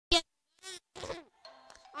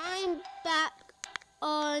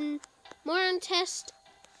on Moron Test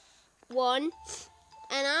 1,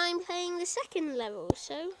 and I'm playing the second level,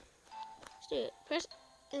 so let's do it. Press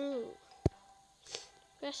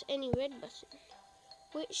any red button,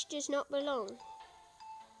 which does not belong.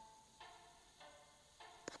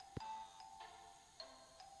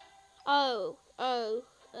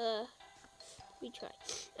 Retry.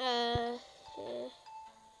 The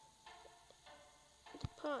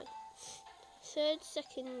pie. Third,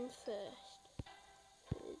 second,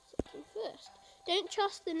 first. Don't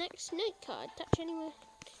trust the next note card. Touch anywhere.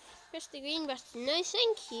 Press the green button. No,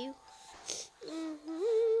 thank you.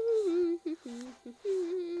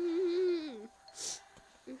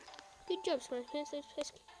 Good job, Smile.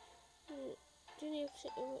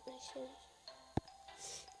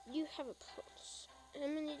 You have a pulse. How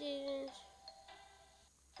many days?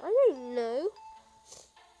 I don't know.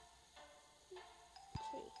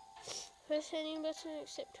 3. Press any button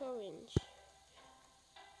except orange.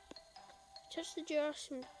 Touch the giraffe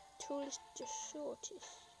from tallest to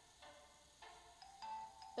shortest.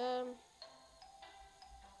 Who?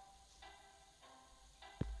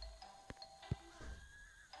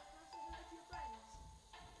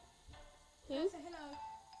 Say hello.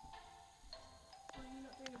 Or are you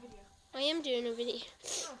not doing a video? I am doing a video.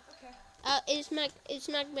 Oh, okay. It's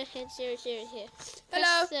Magma Head 00 here.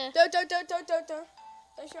 Hello.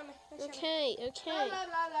 Don't show me. Okay. La, la,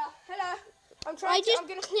 la, la. Hello. I'm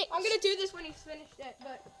gonna do this when he's finished it,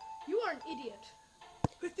 but you are an idiot.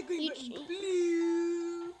 Press the green button.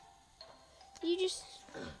 Blue. You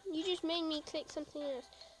just made me click something else.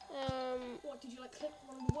 What did you click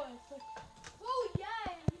one of the words? Oh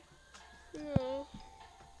yay! No.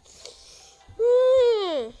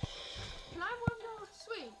 Can I have one of those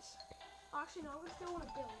sweets? Actually, no. I still want a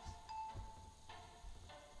Bill's.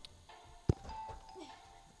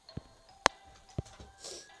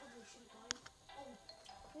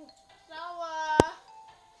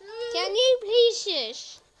 Can you please shush?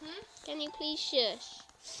 Can you please shush?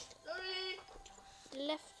 Sorry. The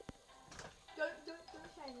left. Don't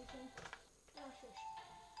say anything. No, shush.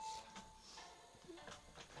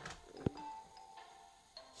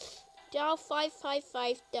 Dial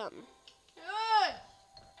 555 done. Good.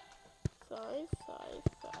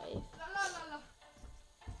 555. La la la la.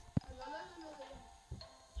 La la la la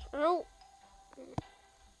la. Ow.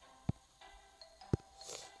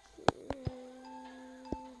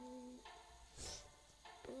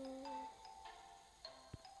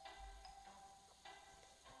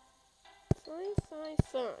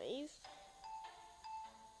 555.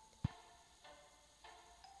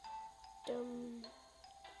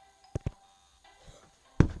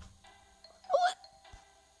 What?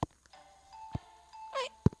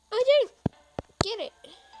 I don't get it.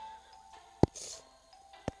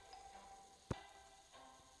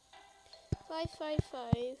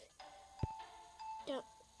 555.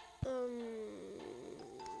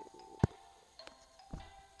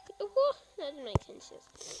 What? That doesn't make any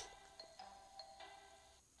sense.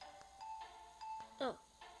 Oh.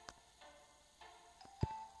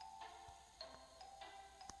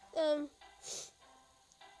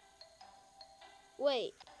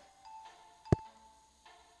 Wait.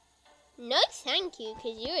 No, thank you,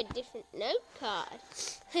 because you're a different note card.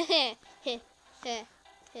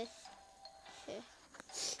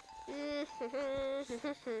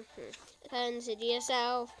 Consider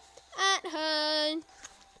yourself at home.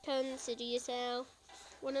 Consider yourself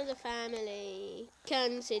one of the family.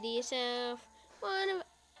 Consider yourself one of...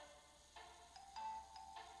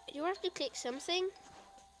 Do you have to click something?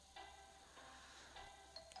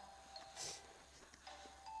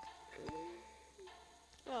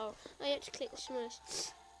 Oh, I had to click the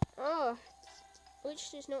smallest. Oh,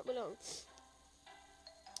 which does not belong.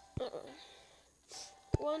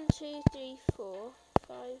 1, 2, 3, 4,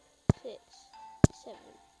 5, 6, 7.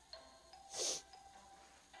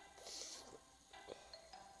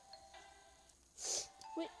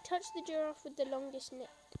 Touch the giraffe with the longest neck.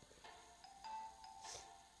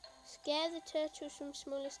 Scare the turtles from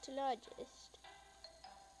smallest to largest.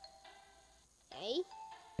 Eh?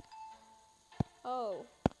 Oh.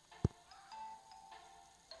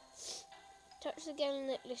 Touch the gun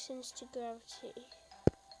that listens to gravity.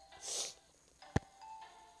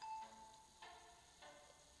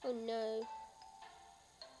 Oh no.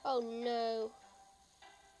 Oh no.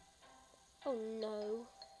 Oh no.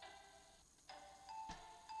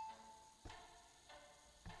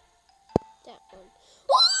 That one.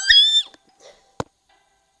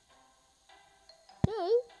 No.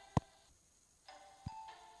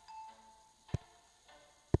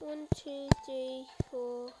 1, 2, 3,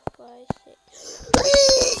 4, 5, 6.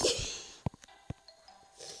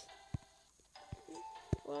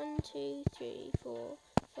 1, 2, 3, 4,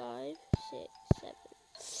 5, 6, 7.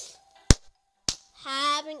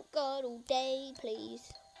 Haven't got all day,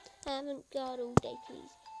 please. Haven't got all day,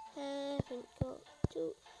 please. Haven't got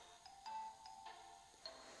to.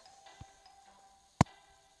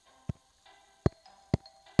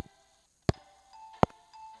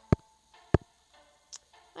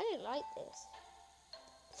 I don't like this.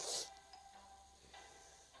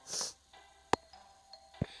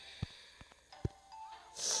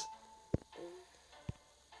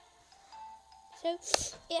 So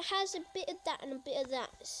it has a bit of that and a bit of that.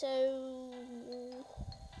 So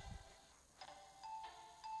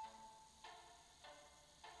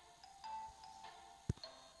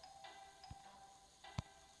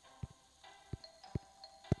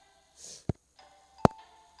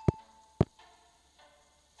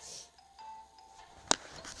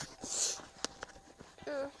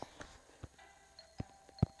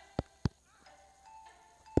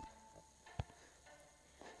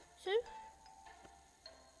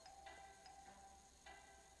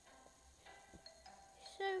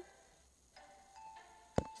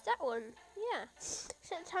it's that one, yeah. Set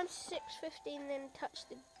the time to 6:15, then touch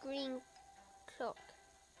the green clock.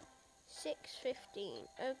 6:15,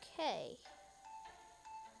 okay.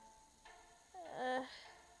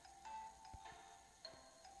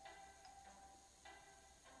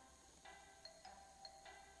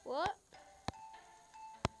 What?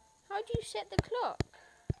 How do you set the clock?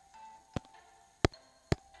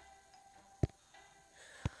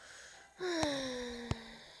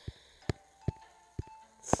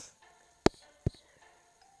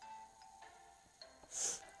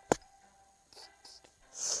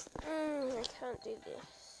 I can't do this.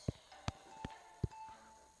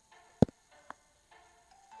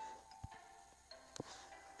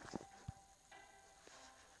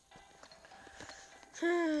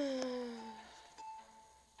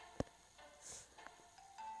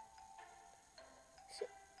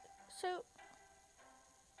 So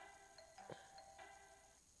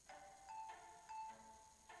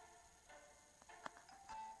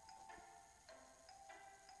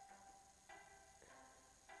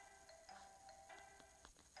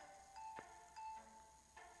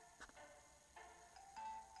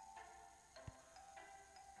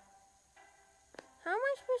how am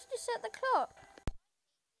I supposed to set the clock?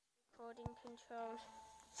 Recording controls.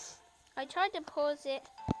 I tried to pause it,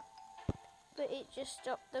 but it just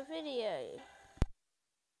stopped the video.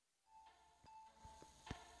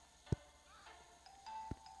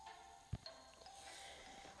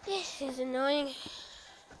 This is annoying.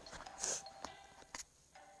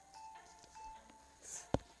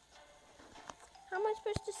 How am I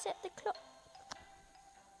supposed to set the clock?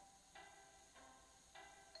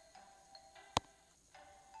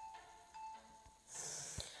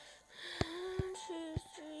 One, 2,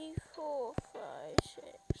 3, 4, 5, 6,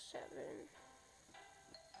 7.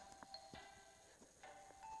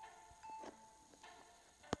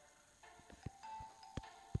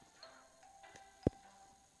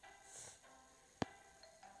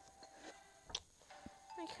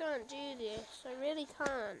 I can't do this. I really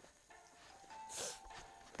can't.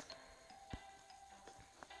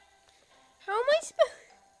 How am I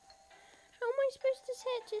supposed to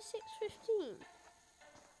set to 6:15?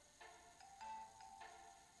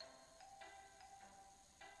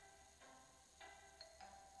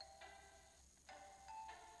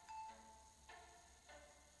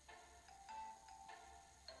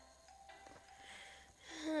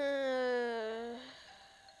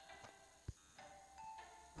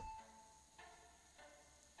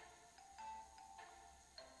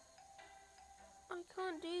 I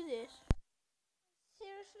can't do this. I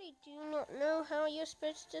seriously do not know how you're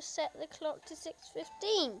supposed to set the clock to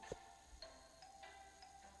 6:15.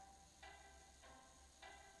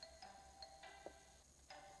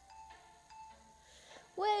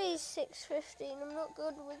 Where is 6:15? I'm not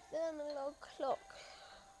good with the analog clock.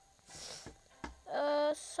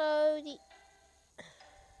 So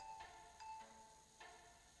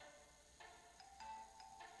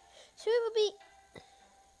it would be.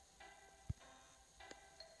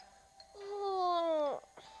 Oh,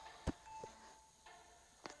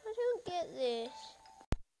 I don't get this.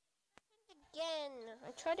 Again,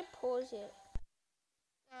 I tried to pause it.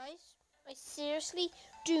 Guys, I seriously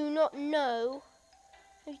do not know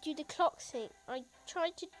how to do the clock thing. I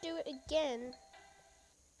tried to do it again.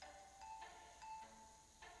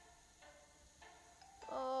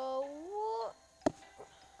 Oh, what?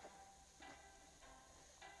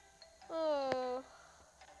 Oh.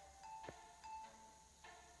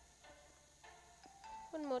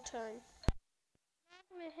 One more time.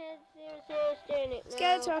 My head, seriously, staring it now.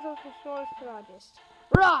 Scared turtle for forest largest.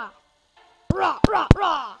 Rah! Rah, rah,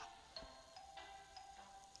 rah.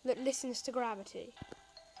 That listens to gravity.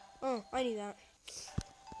 Oh, I knew that.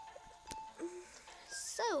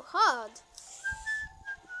 So hard.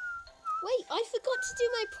 Wait, I forgot to do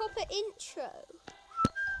my proper intro.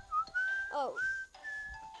 Oh.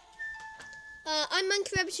 I'm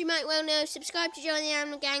Monkey Rabbit, you might well know. Subscribe to join the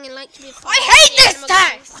Animal Gang and like to be a part I hate this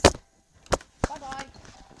test! Bye-bye.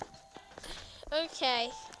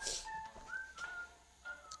 Okay.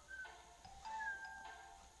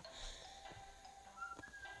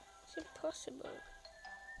 It's impossible.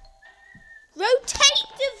 Rotate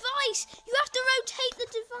device! You have to rotate the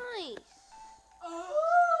device.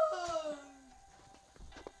 Oh,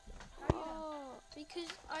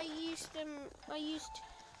 because I used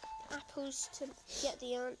apples to get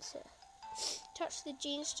the answer. Touch the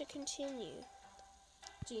genes to continue.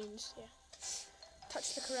 Genes, yeah.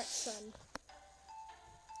 Touch the correct sun.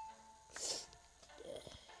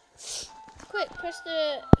 Quick, press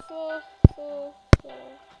the 4, 4, 4.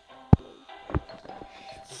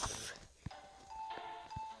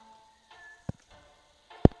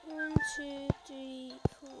 1, 2, 3,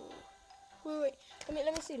 4. Wait.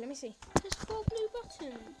 Let me see. There's 4 blue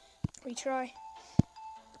buttons. Retry.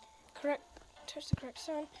 Correct. Touch the correct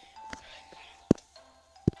sun.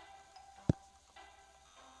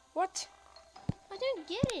 What? I don't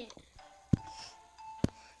get it.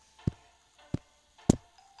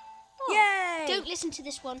 Oh, yay! Don't listen to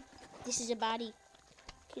this one. This is a baddie.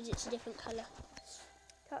 Because it's a different colour.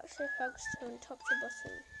 Touch the frog's tongue, top to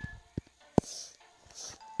bottom.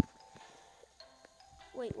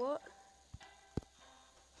 Wait, what?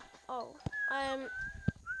 Oh.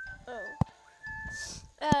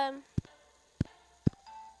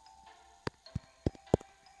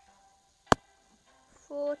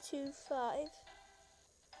 4, 2, 5.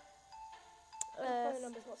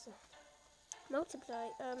 Numbers, what's that? Multiply.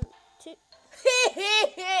 2.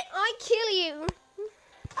 I kill you.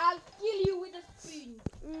 I'll kill you with a spoon.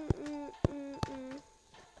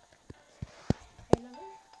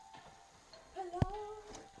 Hello.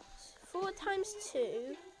 4 times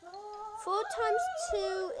 2. 4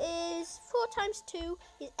 times 2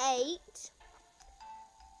 is 8.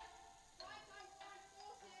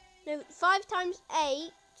 No, 5 times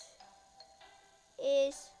 8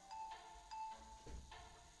 is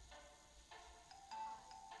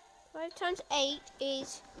 5 times 8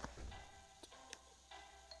 is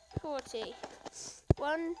 40.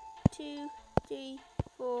 1, 2, 3,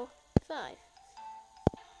 4, 5.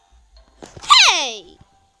 Hey!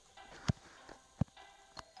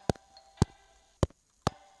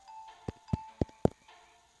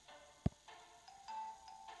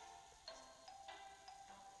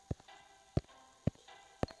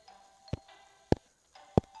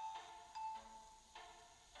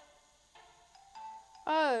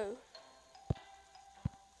 Oh.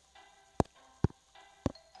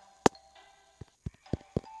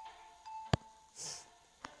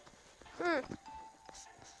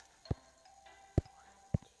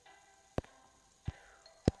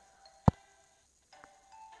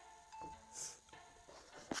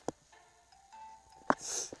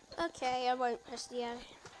 Okay, I won't press the A.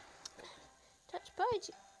 Touch page.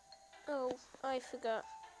 Oh, I forgot.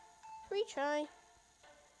 Retry.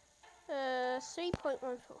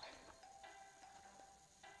 3.14.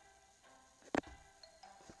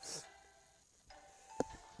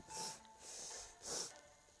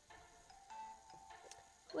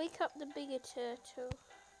 Wake up the bigger turtle.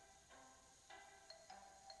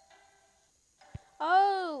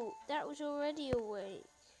 Oh, that was already awake.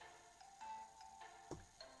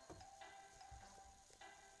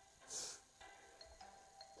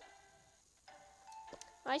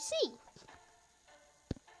 I see.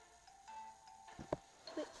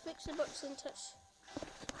 Quick, fix the box and touch.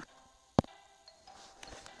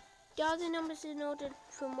 Dial the numbers in order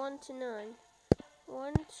from 1 to 9.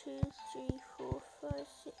 1, 2, 3, 4, 5,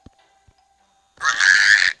 6.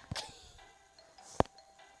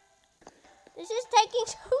 This is taking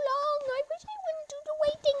so long. I wish I wouldn't do the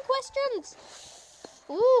waiting questions.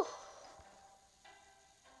 Ooh.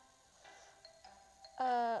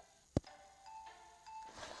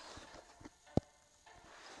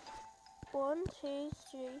 1, 2,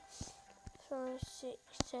 3, 4, 6,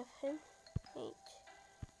 7, 8,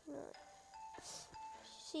 9.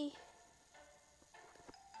 See.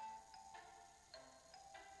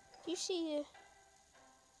 Do you see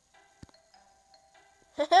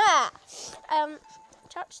the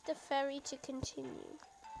touch the ferry to continue.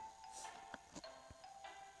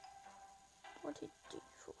 1, 2, 3,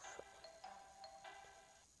 4, 5.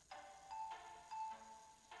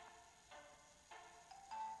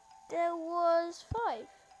 There was 5.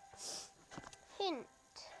 hint.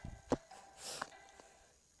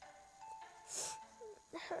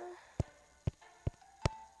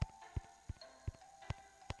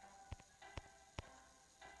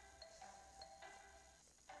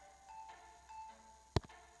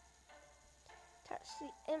 Touch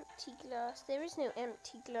the empty glass. There is no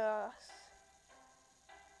empty glass.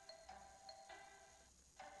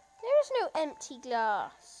 There is no empty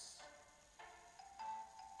glass.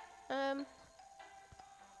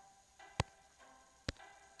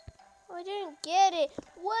 I don't get it.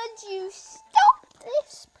 Would you stop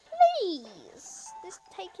this, please? This is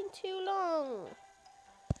taking too long.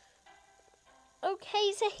 Okay,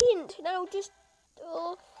 it's a hint. Now just...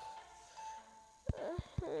 Oh.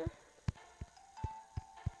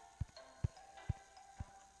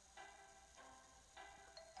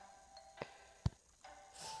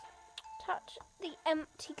 Touch the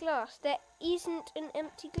empty glass. There isn't an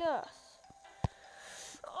empty glass.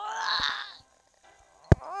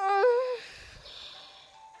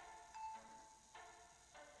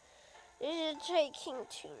 This is taking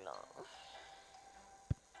too long.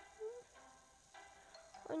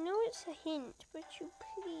 I know it's a hint, but you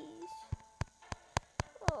please.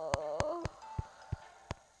 Oh.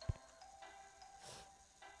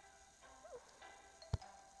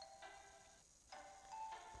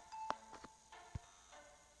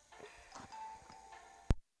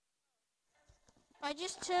 I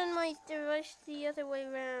just turned my device the other way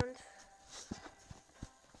around.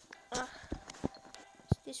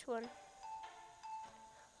 It's this one.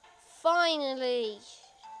 Finally!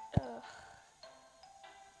 Ugh.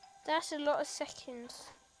 That's a lot of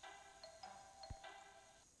seconds.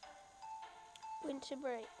 Winter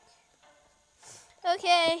break.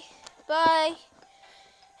 Okay, bye.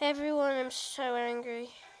 Everyone, I'm so angry.